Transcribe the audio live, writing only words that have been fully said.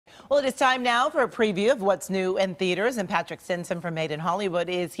Well, it is time now for a preview of what's new in theaters, and Patrick Stinson from Made in Hollywood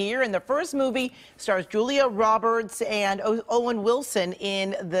is here. And the first movie stars Julia Roberts and Owen Wilson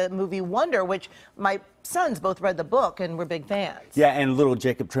in the movie Wonder, which my sons both read the book and were big fans. Yeah, and little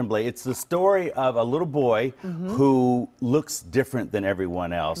Jacob Tremblay. It's the story of a little boy who looks different than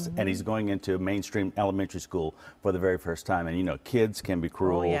everyone else, and he's going into mainstream elementary school for the very first time. And you know, kids can be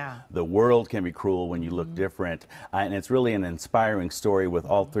cruel. Oh, yeah. The world can be cruel when you look different. And it's really an inspiring story with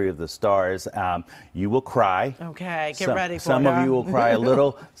all three of the stars. You will cry. Okay, get ready for it. Some of you will cry a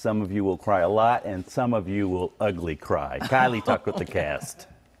little, some of you will cry a lot, and some of you will ugly cry. Kylie talked with the cast.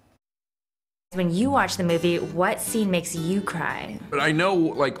 When you watch the movie, what scene makes you cry? But I know,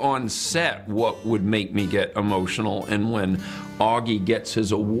 like, on set, what would make me get emotional, and when Augie gets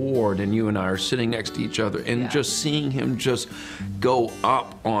his award and you and I are sitting next to each other and just seeing him just go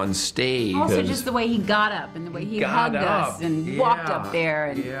up on stage. Also just the way he got up and the way he hugged us and walked up there.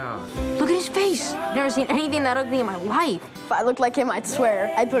 And Look at his face. I've never seen anything that ugly in my life. If I looked like him, I'd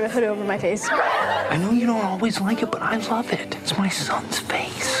swear I'd put a hood over my face. I know you don't always like it, but I love it. It's my son's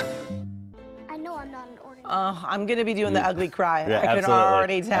face. I'm going to be doing the ugly cry. Yeah, I can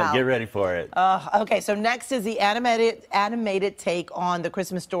already tell. Get ready for it. Okay, so next is the animated take on the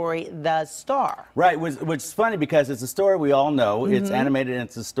Christmas story, The Star. Right, which is funny because it's a story we all know. It's animated, and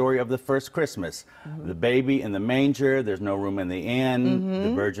it's the story of the first Christmas. The baby in the manger, there's no room in the inn,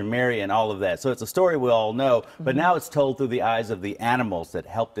 the Virgin Mary, and all of that. So it's a story we all know, but now it's told through the eyes of the animals that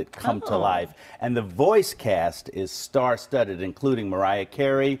helped it come to life. And the voice cast is star-studded, including Mariah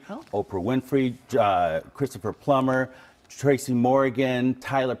Carey, Oprah Winfrey, Christopher Plummer, Tracy Morgan,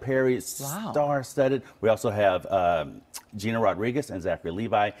 Tyler Perry. It's star-studded. We also have Gina Rodriguez and Zachary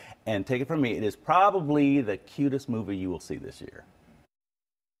Levi. And take it from me, it is probably the cutest movie you will see this year.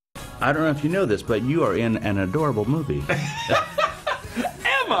 I don't know if you know this, but you are in an adorable movie.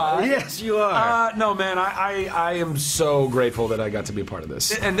 Am I? Yes, you are. No, man, I am so grateful that I got to be a part of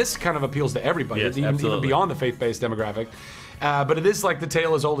this. And this kind of appeals to everybody, even beyond the faith-based demographic. But it is like the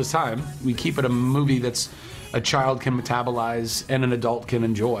tale as old as time. We keep it a movie that's a child can metabolize and an adult can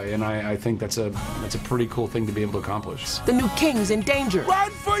enjoy, and I think that's a pretty cool thing to be able to accomplish. The new king's in danger.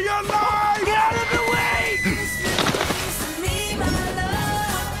 Run for your life! Get out of the way!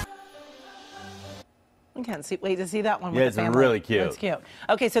 I can't wait to see that one with the family. It's really cute. That's cute.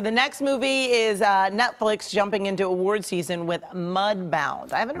 Okay, so the next movie is Netflix jumping into award season with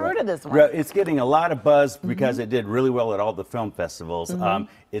Mudbound. I haven't heard of this one. It's getting a lot of buzz because it did really well at all the film festivals.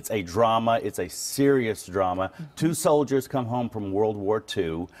 It's a drama. It's a serious drama. Two soldiers come home from World War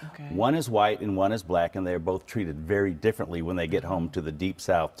II. One is white and one is black, and they're both treated very differently when they get home to the Deep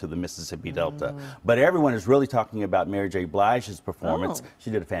South, to the Mississippi Delta. But everyone is really talking about Mary J. Blige's performance. She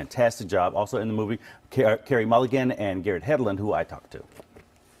did a fantastic job. Also in the movie, Carey Mulligan and Garrett Hedlund, who I talked to.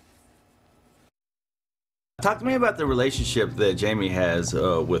 Talk to me about the relationship that Jamie has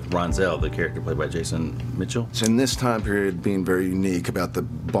with Ronzel, the character played by Jason Mitchell. So in this time period, being very unique about the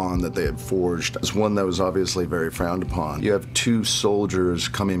bond that they had forged, it's one that was obviously very frowned upon. You have two soldiers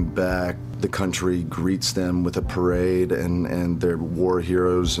coming back. The country greets them with a parade, and they're war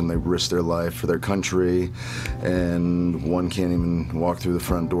heroes, and they risk their life for their country, and one can't even walk through the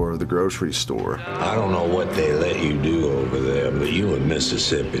front door of the grocery store. I don't know what they let you do over there, but you in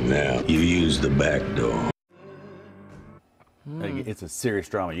Mississippi now. You use the back door. It's a serious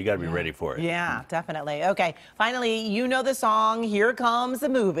drama. You got to be ready for it. Yeah, definitely. Okay, finally, you know the song. Here comes the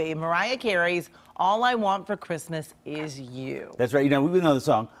movie. Mariah Carey's All I Want for Christmas Is You. That's right. You know, we know the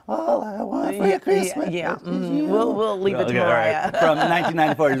song. All I want for Christmas is you. We'll leave it to Mariah. Right. From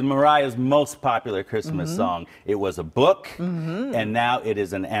 1994, it's Mariah's most popular Christmas song. It was a book, and now it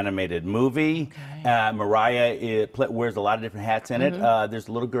is an animated movie. Mariah wears a lot of different hats in it. There's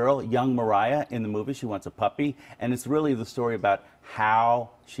a little girl, young Mariah, in the movie. She wants a puppy, and it's really the story about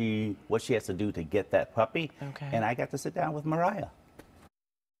what she has to do to get that puppy. And I got to sit down with Mariah.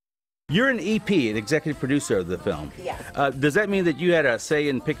 You're an EP, an executive producer of the film. Yes. Does that mean that you had a say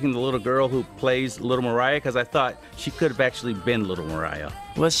in picking the little girl who plays Little Mariah? Because I thought she could have actually been Little Mariah.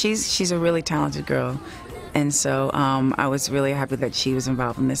 Well, she's a really talented girl. And so I was really happy that she was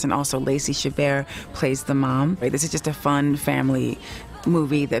involved in this. And also Lacey Chabert plays the mom. This is just a fun family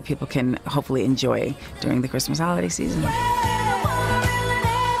movie that people can hopefully enjoy during the Christmas holiday season.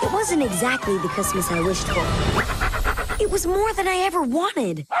 It wasn't exactly the Christmas I wished for. It was more than I ever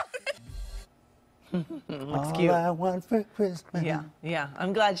wanted. Looks cute. All I want for Christmas. Yeah.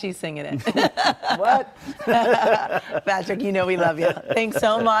 I'm glad she's singing it. What? Patrick, you know we love you. Thanks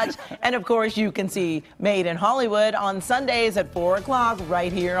so much. And of course, you can see Made in Hollywood on Sundays at 4 o'clock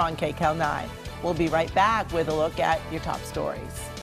right here on KCAL 9. We'll be right back with a look at your top stories.